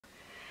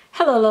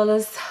Hello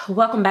Lolas,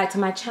 welcome back to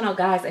my channel,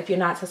 guys. If you're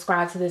not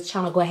subscribed to this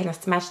channel, go ahead and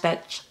smash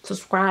that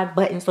subscribe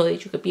button so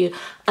that you could be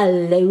a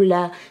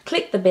Lola.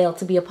 Click the bell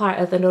to be a part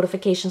of the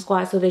notification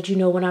squad so that you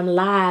know when I'm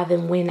live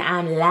and when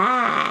I'm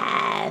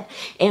live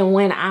and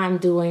when I'm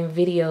doing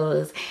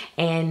videos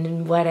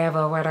and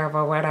whatever.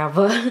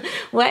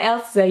 What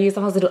else are you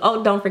supposed to do?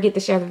 Oh, don't forget to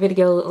share the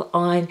video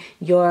on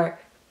your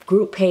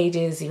group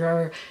pages,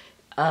 your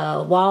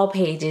wall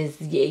pages,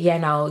 you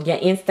know, your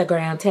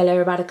Instagram. Tell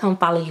everybody to come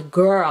follow you,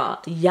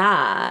 girl.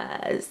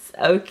 Yes,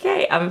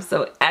 okay. I'm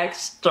so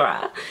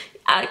extra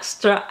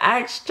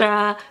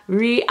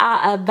read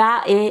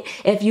about it.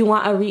 If you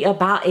want to read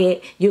about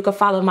it, you can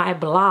follow my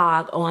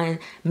blog on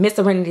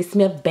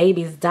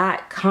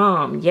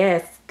MsSerenitysmithbabies.com.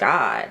 Yes,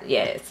 God,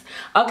 yes.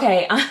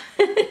 Okay.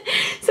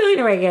 So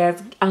anyway,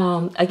 guys,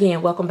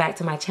 again, welcome back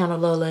to my channel,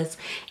 Lolas,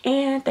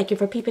 and thank you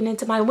for peeping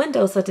into my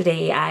window. So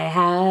today I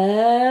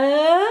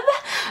have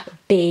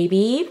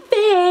Baby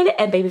Finn,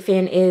 and Baby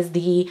Finn is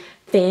the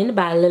Finn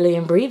by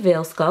Lillian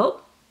Breville sculpt,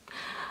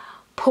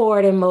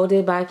 poured and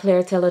molded by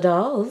Claire Taylor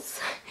Dolls,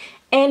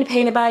 and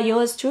painted by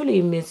yours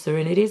truly, Miss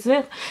Serenity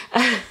Smith.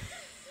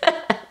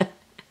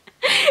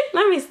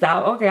 Let me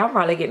stop. Okay, I'm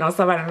probably getting on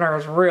somebody's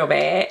nerves real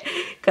bad.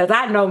 Because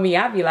I know me,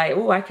 I be like,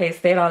 oh, I can't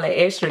stand all the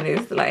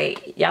extraness.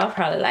 Like, y'all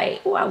probably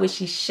like, oh, I wish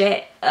she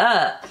shut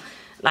up.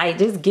 Like,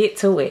 just get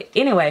to it.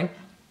 Anyway.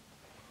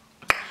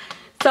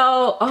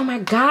 So, oh my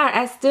God,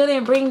 I still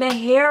didn't bring the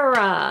hair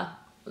up.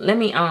 Let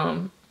me,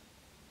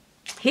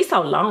 he's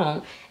so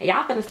long. And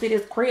y'all finna see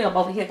this crib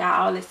over here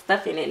got all this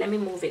stuff in it. Let me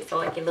move it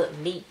so it can look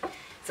neat.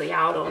 So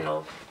y'all don't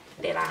know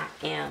that I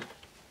am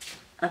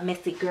a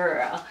messy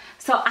girl.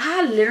 So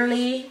I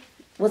literally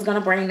was gonna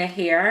bring the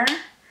hair.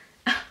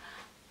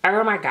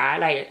 Oh my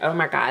God, like, oh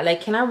my God. Like,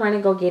 can I run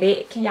and go get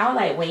it? Can y'all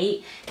like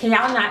wait? Can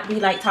y'all not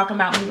be like talking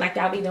about me like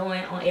y'all be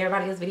doing on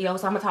everybody's videos?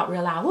 So I'm gonna talk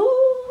real loud. Woo!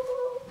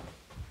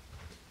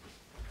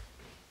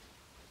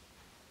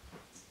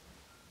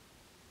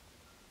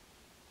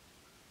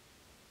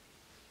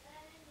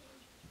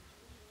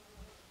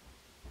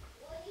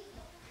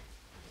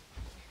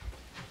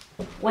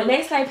 When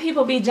they say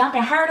people be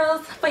jumping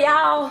hurdles for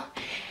y'all,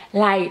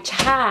 like,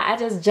 child, I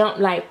just jumped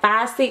like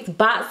 5-6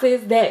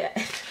 boxes that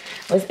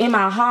was in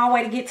my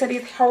hallway to get to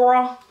this hair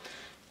roll.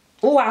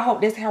 Oh, I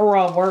hope this hair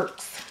roll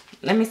works.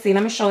 Let me see.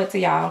 Let me show it to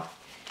y'all.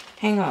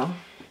 Hang on.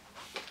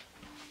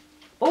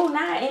 Oh,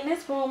 now in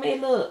this room it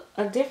look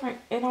a different.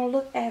 It don't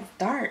look as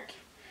dark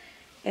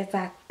as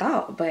I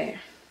thought, but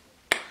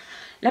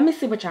let me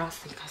see what y'all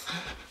see.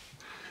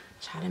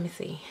 Child, let me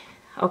see.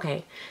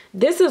 Okay,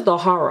 this is the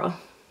horror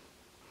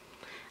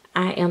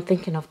I am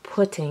thinking of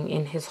putting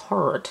in his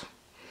heart.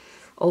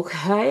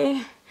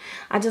 Okay,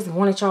 I just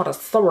wanted y'all to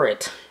see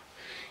it.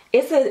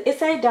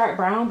 It's a dark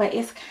brown, but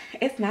it's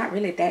not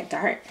really that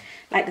dark.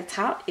 Like the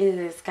top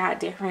is got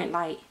different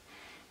like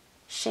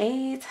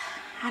shades.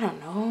 I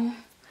don't know.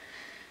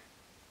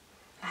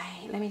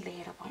 Like, let me lay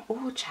it up on.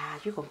 Oh,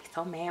 child, you're gonna be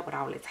so mad with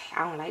all this hair.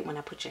 I don't like when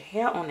I put your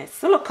hair on that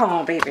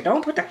silicone, baby.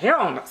 Don't put the hair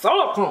on the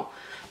silicone.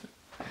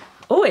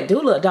 Oh, it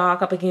do look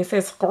dark up against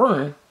his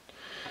skin.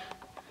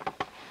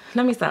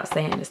 Let me stop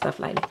saying this stuff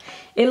like that.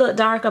 It look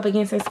dark up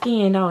against his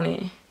skin, don't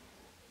it?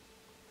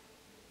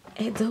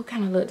 It do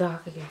kind of look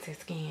dark against his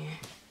skin.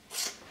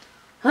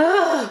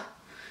 Oh,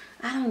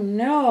 I don't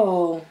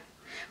know.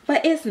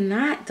 But it's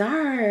not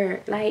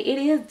dark. Like, it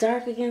is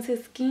dark against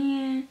his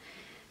skin.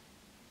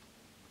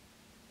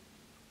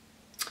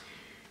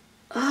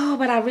 Oh,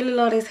 but I really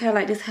love this hair.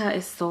 Like, this hair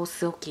is so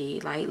silky.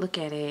 Like, look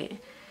at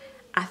it.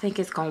 I think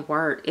it's gonna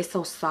work. It's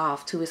so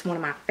soft, too. It's one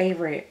of my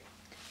favorite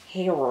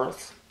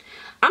hairs.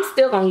 I'm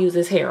still gonna use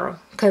this hair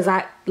because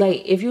I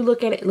like, if you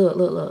look at it,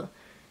 look,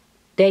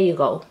 there you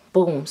go,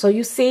 boom. So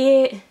you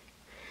see it,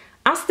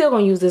 I'm still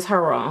gonna use this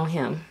hair on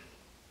him.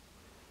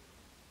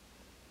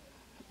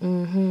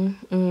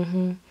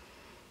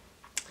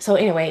 So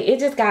anyway, it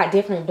just got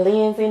different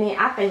blends in it.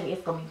 I think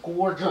it's gonna be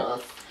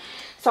gorgeous.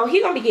 So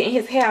he's gonna be getting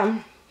his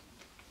hair,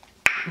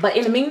 but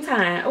in the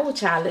meantime, oh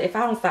child, if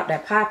I don't stop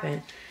that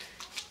popping,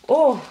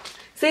 oh,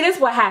 see, this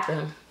is what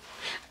happened.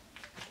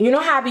 You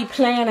know how I be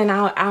playing and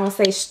I don't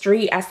say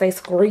street, I say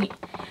screet.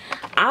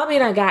 I'll be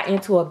done got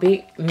into a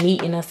big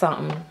meeting or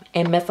something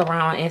and mess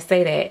around and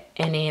say that,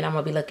 and then I'm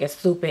gonna be looking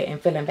stupid and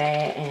feeling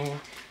bad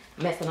and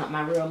messing up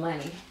my real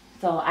money.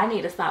 So I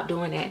need to stop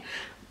doing that.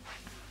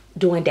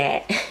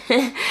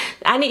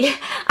 I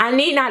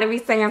need not to be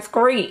saying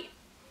screet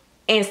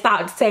and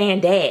stop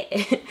saying that.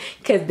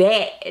 Cause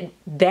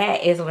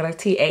that is what a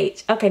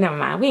TH. Okay, never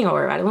mind. We ain't gonna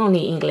worry about it. We don't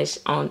need English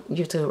on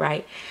YouTube,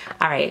 right?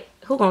 Alright.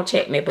 Who gonna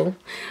check me, boo?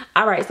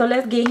 All right, so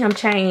let's get him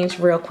changed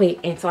real quick,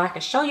 and so I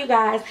can show you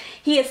guys.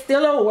 He is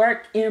still a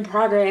work in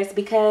progress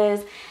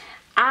because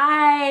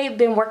I've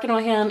been working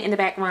on him in the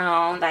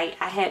background. Like,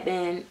 I had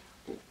been,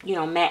 you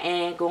know,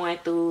 matting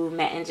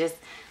just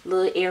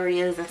little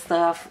areas and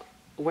stuff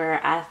where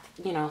I,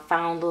 you know,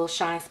 found little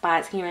shine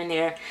spots here and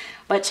there.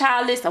 But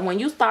child, listen, when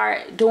you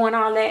start doing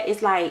all that,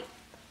 it's like,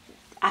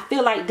 I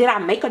feel like, did I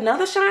make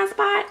another shine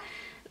spot?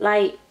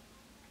 Like,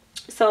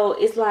 so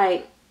it's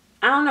like,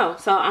 I don't know.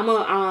 So I'm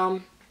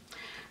gonna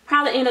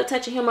Probably end up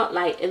touching him up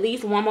like at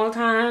least one more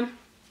time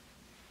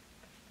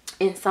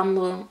in some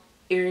little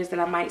areas that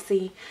I might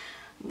see.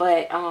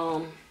 But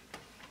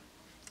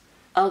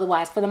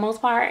otherwise, for the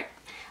most part,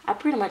 I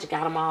pretty much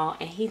got him all.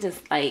 And he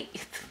just like,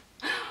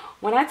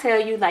 when I tell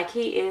you, like,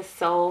 he is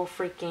so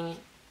freaking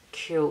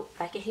cute.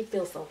 Like, he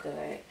feels so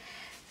good.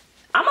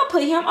 I'm gonna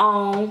put him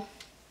on.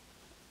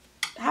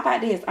 How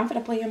about this? I'm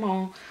gonna put him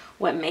on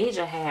what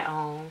Major had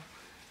on.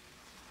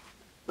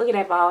 Look at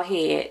that bald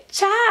head.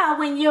 Child,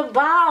 when you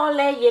bald,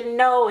 let you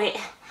know it.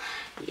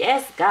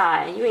 Yes,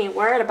 God. And you ain't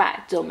worried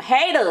about them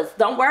haters.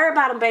 Don't worry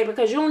about them, baby,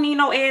 because you don't need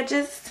no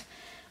edges.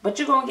 But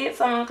you're going to get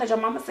some because your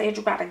mama said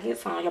you got to get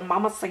some. Your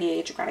mama said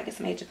you got to get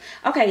some edges.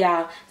 Okay,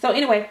 y'all. So,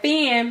 anyway,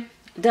 Finn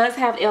does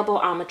have elbow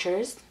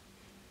armatures.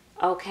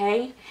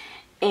 Okay.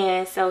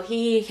 And so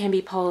he can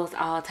be posed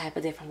all type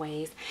of different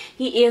ways.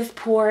 He is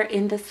poor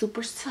in the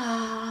super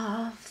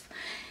soft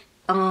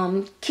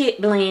kit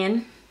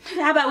blend.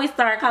 How about we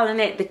start calling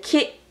that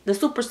the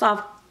super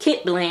soft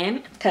kit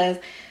blend, because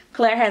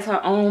Claire has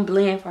her own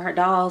blend for her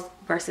dolls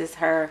versus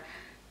her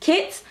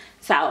kits.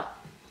 So,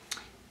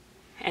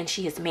 and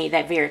she has made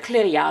that very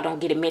clear. Y'all don't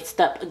get it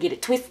mixed up or get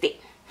it twisted.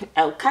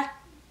 Okay,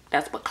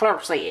 that's what Claire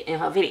said in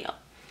her video.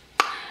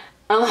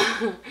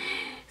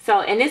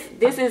 So, and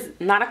this is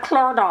not a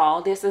Claire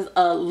doll. This is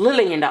a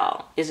Lillian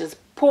doll. It's just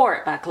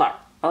poured by Claire.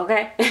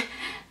 Okay.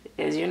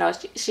 As you know,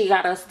 she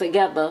got us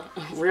together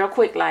real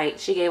quick. Like,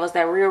 she gave us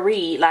that real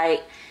read.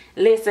 Like,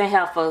 listen,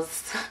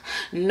 heifers,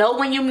 know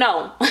when you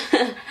know.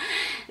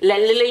 Let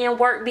Lillian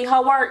work be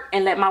her work,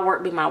 and let my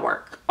work be my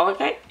work.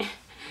 Okay?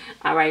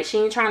 All right. She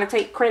ain't trying to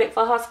take credit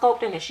for her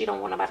sculpting, and she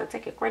don't want nobody to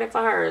take credit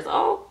for hers.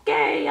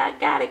 Okay, I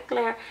got it,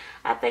 Claire.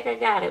 I think I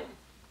got it.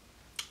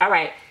 All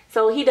right.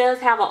 So, he does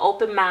have an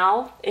open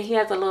mouth, and he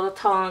has a little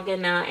tongue,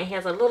 and he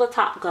has a little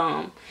top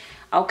gum.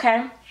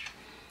 Okay?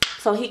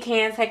 So, he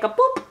can take a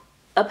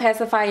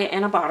pacifier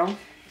in a bottle.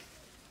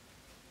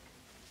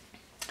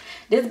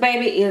 This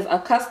baby is a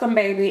custom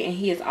baby, and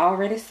he is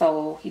already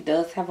sold. He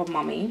does have a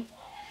mommy.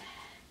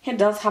 He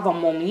does have a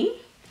mommy.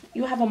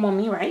 You have a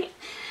mommy, right?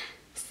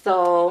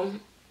 So,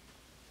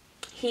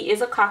 he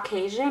is a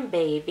Caucasian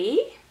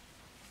baby.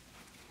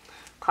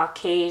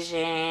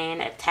 Caucasian,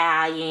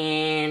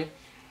 Italian,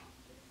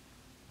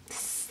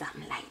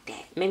 something like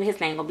that. Maybe his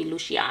name gonna be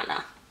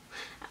Luciana.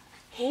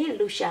 Hey,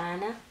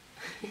 Luciana.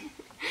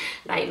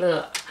 Like,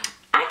 look.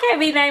 I can't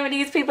be naming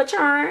these people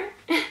Churn.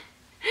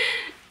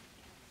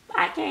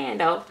 I can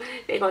though.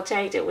 They're gonna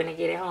change it when they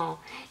get it home.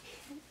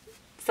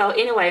 So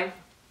anyway,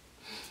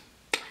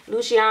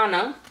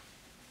 Luciana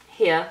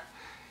here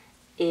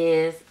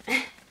is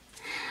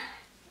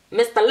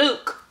Mr.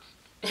 Luke.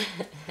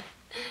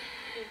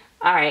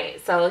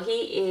 Alright, so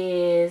he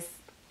is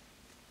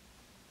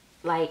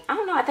like, I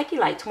don't know, I think he's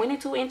like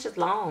 22 inches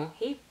long.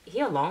 He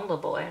a long little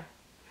boy.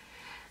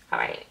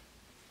 Alright.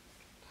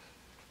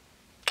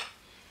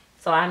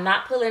 So I'm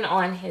not pulling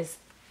on his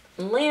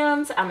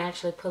limbs. I'm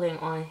actually pulling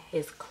on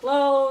his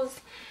clothes.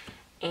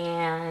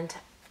 And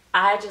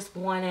I just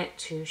wanted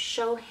to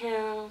show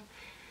him.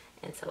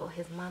 And so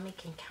his mommy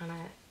can kind of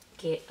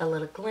get a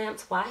little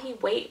glimpse while he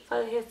waits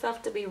for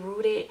himself to be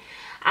rooted.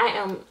 I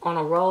am on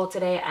a roll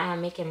today. I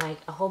am making like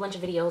a whole bunch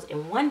of videos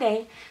in one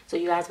day. So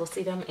you guys will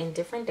see them in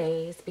different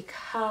days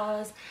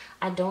because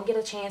I don't get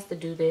a chance to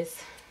do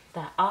this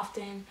that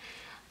often.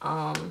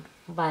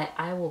 But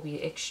I will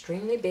be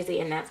extremely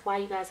busy, and that's why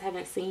you guys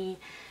haven't seen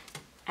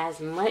as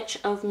much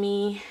of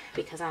me,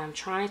 because I'm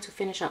trying to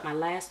finish up my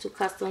last 2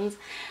 customs.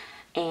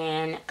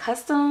 And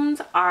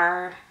customs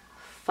are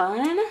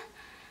fun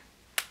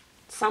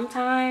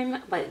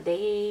sometimes, but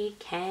they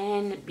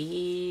can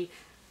be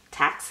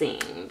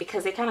taxing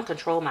because they kind of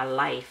control my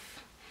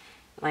life.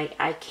 Like,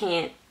 I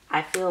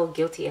feel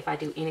guilty if I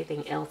do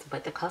anything else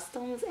but the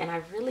customs, and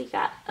I really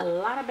got a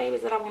lot of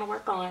babies that I want to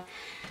work on,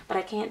 but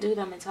I can't do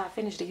them until I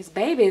finish these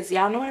babies.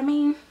 Y'all know what I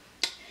mean?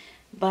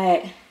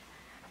 But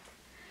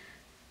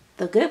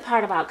the good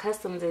part about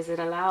customs is it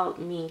allowed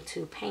me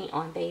to paint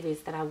on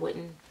babies that I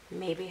wouldn't,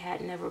 maybe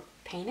had never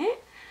painted,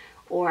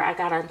 or I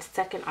got a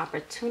second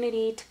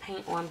opportunity to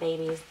paint on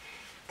babies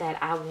that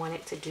I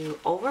wanted to do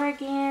over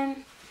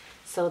again.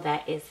 So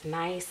that is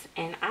nice,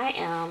 and I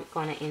am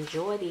going to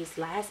enjoy these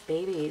last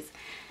babies.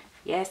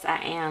 Yes, I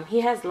am.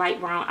 He has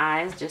light brown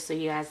eyes, just so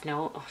you guys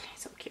know. Oh, they're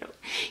so cute.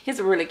 He has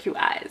really cute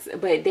eyes,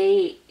 but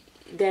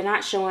they're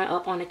not showing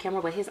up on the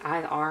camera, but his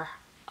eyes are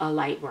a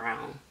light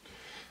brown.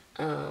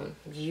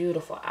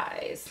 Beautiful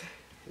eyes.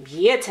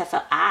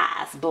 Beautiful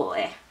eyes,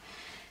 boy.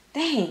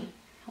 Dang.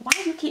 Why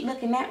do you keep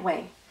looking that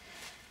way?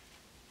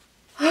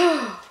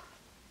 I'm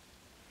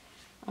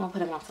going to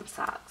put him on some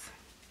socks.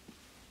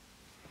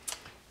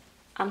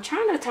 I'm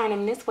trying to turn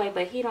him this way,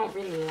 but he don't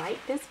really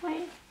like this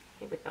way.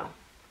 Here we go.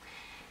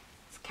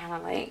 It's kind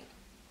of like,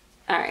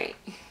 all right.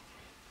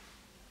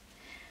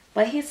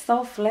 But he's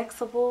so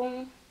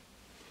flexible.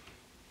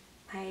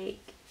 Like,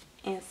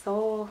 and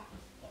so,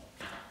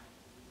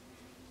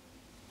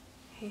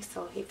 he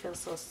feels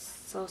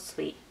so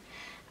sweet.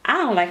 I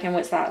don't like him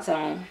with socks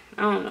on.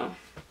 I don't know.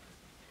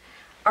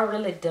 I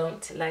really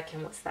don't like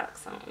him with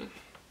socks on.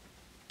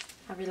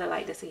 I really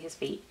like to see his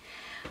feet.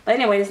 But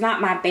anyway, it's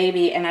not my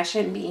baby, and I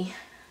shouldn't be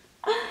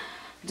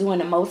doing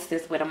the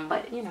mostest with him.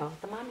 But, you know,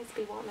 the mommies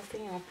be wanting to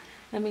see him.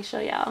 Let me show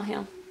y'all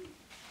him.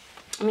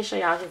 Let me show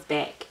y'all his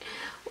back.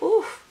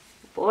 Ooh,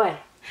 boy.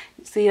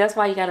 See, that's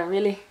why you gotta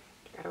really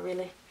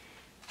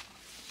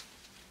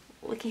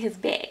look at his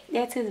back.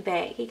 That's his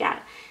back. He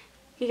got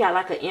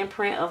like an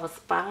imprint of a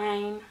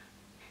spine.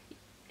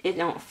 It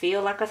don't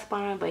feel like a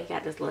spine, but he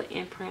got this little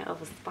imprint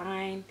of a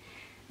spine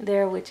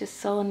there, which is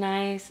so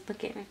nice.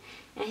 Look at him.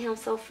 And him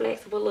so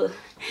flexible. Look,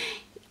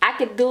 I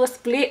could do a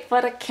split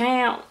for the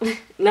count.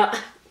 No.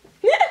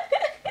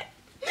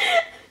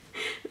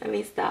 Let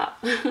me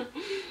stop.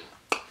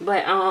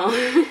 But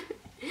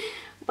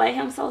but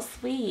him so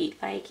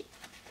sweet. Like,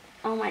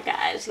 oh my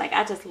gosh, like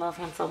I just love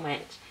him so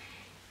much.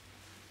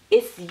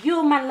 It's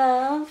you, my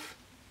love.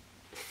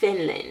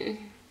 Finland.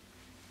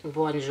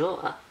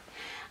 Bonjour.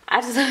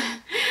 I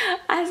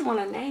just want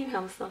to name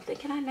him something.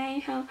 Can I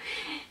name him?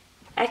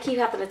 I keep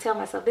having to tell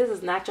myself, this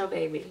is not your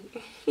baby.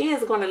 He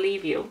is going to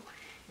leave you.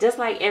 Just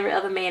like every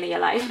other man in your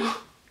life.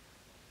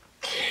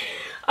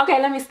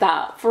 Okay, let me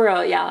stop. For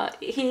real, y'all.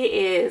 He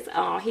is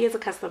a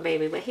custom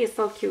baby, but he is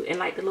so cute. And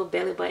like the little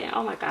belly button.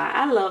 Oh my God.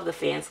 I love the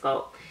fan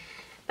sculpt.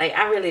 Like,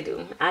 I really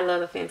do. I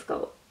love the fan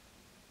sculpt.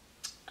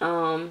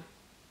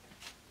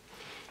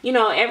 You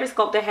know, every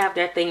sculptor have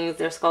their things,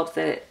 their sculpts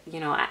that,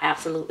 you know, I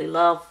absolutely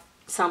love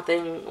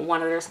something,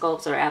 one of their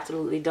sculpts, or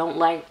absolutely don't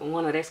like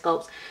one of their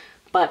sculpts.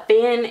 But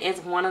Finn is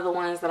one of the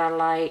ones that I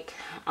like.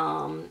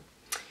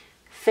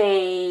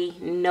 Faye,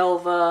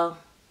 Nova,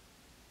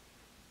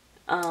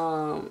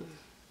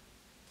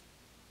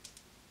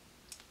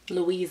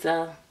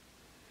 Louisa.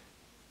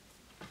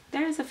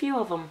 There's a few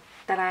of them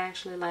that I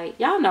actually like.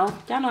 Y'all know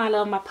I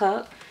love my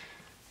pup.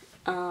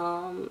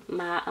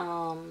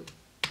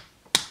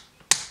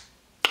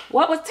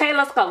 What was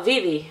Taylor's sculpt?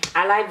 Vivi.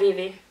 I like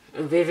Vivi.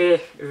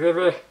 Vivi.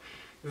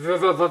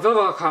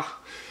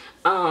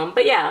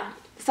 But yeah,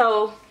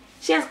 so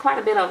she has quite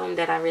a bit of them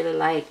that I really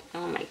like.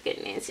 Oh my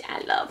goodness,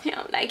 I love him.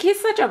 Like, he's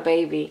such a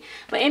baby.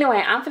 But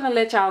anyway, I'm gonna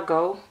let y'all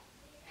go.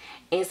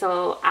 And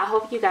so I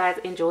hope you guys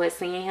enjoyed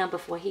seeing him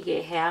before he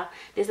get hair.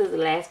 This is the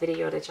last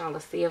video that y'all will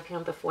see of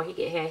him before he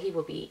get hair. He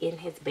will be in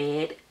his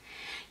bed.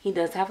 He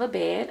does have a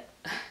bed.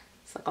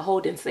 It's like a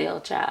holding cell,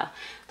 child.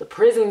 The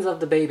prisons of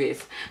the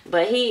babies.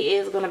 But he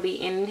is going to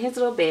be in his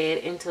little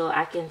bed until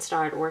I can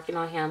start working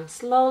on him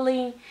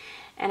slowly.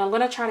 And I'm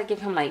going to try to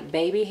give him like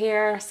baby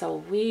hair. So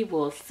we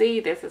will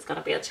see. This is going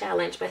to be a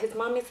challenge. But his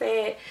mommy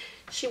said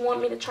she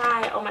want me to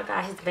try. Oh my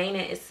God, his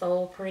veining is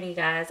so pretty,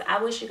 guys.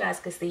 I wish you guys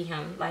could see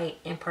him like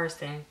in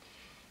person.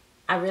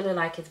 I really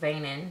like his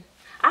veining.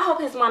 I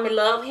hope his mommy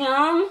love him.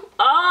 Oh,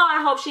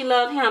 I hope she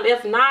love him.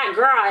 If not,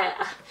 girl,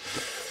 I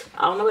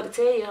don't know what to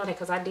tell you, honey,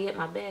 because I did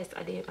my best.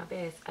 I did.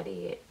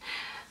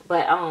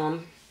 But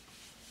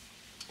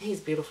he's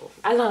beautiful.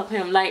 I love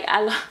him. Like,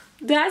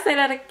 did I say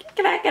that?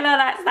 Can I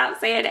not stop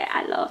saying that?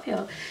 I love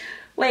him.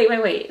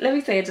 Wait. Let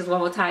me say it just one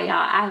more time, y'all.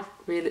 I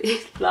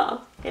really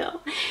love him.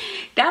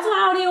 That's why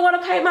I don't even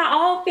want to paint my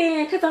own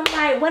fin, because I'm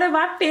like, what if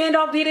my fin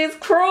don't be this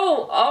crew?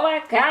 Oh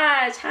my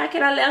gosh, how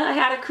can I let her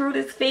have to crew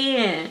this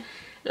fin?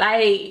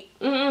 Like,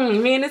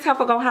 me and this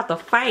heifer gonna have to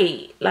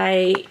fight.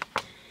 Like,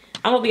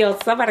 I'm gonna be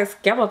on somebody's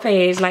scammer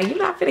page. Like, you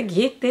not finna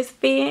get this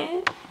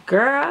fin,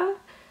 girl.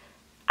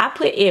 I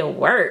put in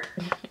work.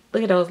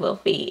 Look at those little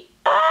feet.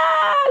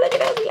 Ah, look at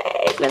those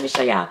legs. Let me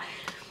show y'all.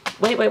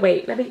 Wait.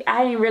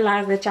 I didn't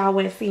realize that y'all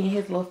weren't seeing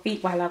his little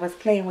feet while I was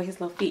playing with his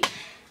little feet.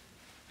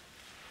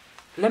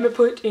 Let me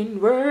put in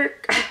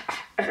work.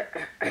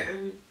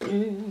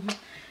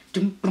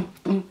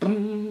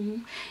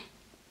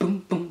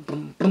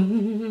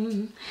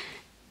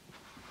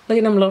 Look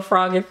at them little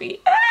froggy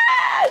feet.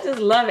 I just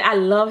love it. I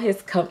love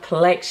his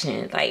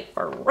complexion. Like,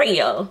 for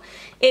real.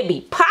 It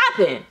be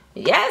popping.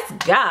 Yes,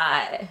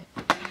 God.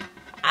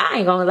 I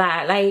ain't gonna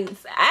lie. Like,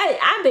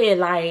 I've been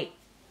like,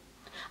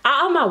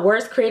 I'm my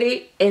worst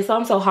critic, and so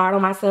I'm so hard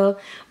on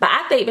myself. But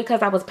I think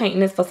because I was painting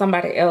this for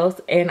somebody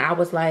else, and I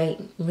was like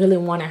really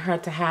wanting her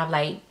to have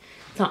like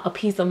a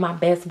piece of my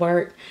best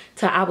work,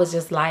 so I was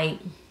just like,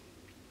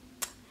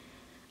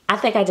 I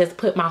think I just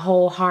put my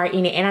whole heart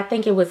in it. And I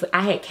think it was,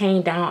 I had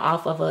came down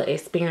off of an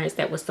experience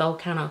that was so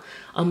kind of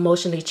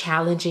emotionally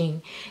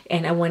challenging.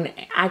 And when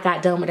I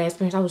got done with that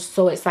experience, I was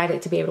so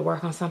excited to be able to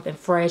work on something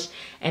fresh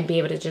and be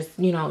able to just,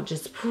 you know,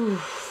 just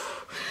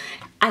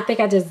I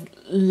think I just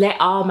let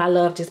all my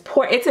love just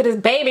pour into this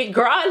baby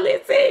girl.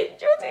 Listen, you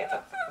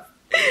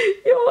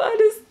don't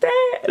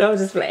understand. I was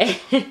just playing.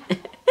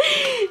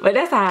 But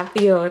that's how I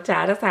feel,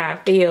 child. That's how I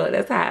feel.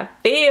 That's how I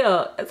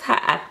feel. That's how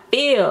I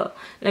feel.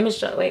 Let me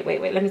show. Wait.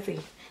 Let me see.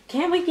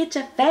 Can we get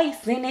your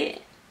face in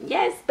it?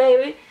 Yes,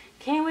 baby.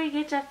 Can we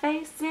get your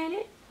face in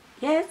it?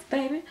 Yes,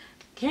 baby.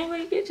 Can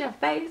we get your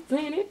face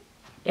in it?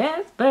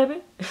 Yes,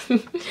 baby.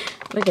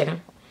 Look at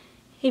him.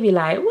 He be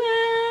like,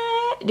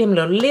 what? Them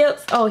little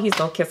lips. Oh, he's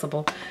so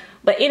kissable.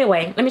 But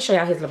anyway, let me show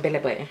y'all his little belly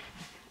button.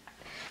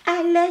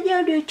 I love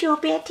your little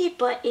belly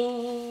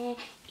button.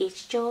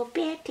 It's your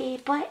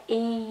belly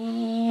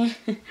button.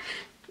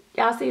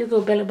 Y'all see his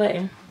little belly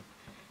button?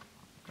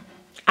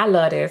 I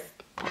love this.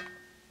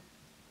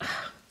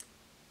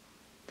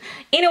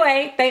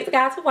 Anyway, thanks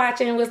guys for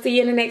watching. We'll see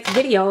you in the next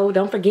video.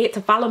 Don't forget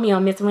to follow me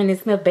on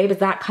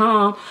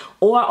MsSerenitysmithbabies.com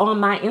or on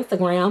my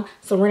Instagram,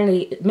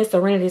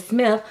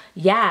 MsSerenitysmith.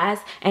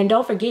 Yes. And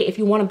don't forget, if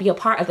you want to be a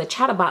part of the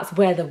Chatterbox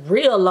where the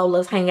real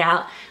Lolas hang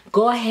out,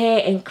 go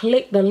ahead and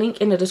click the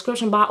link in the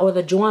description box or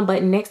the join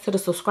button next to the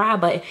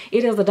subscribe button.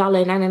 It is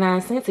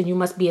 $1.99 and you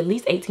must be at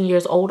least 18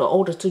 years old or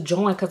older to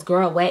join, because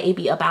girl, where it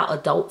be about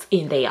adults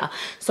in there.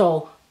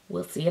 So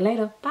we'll see you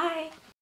later. Bye.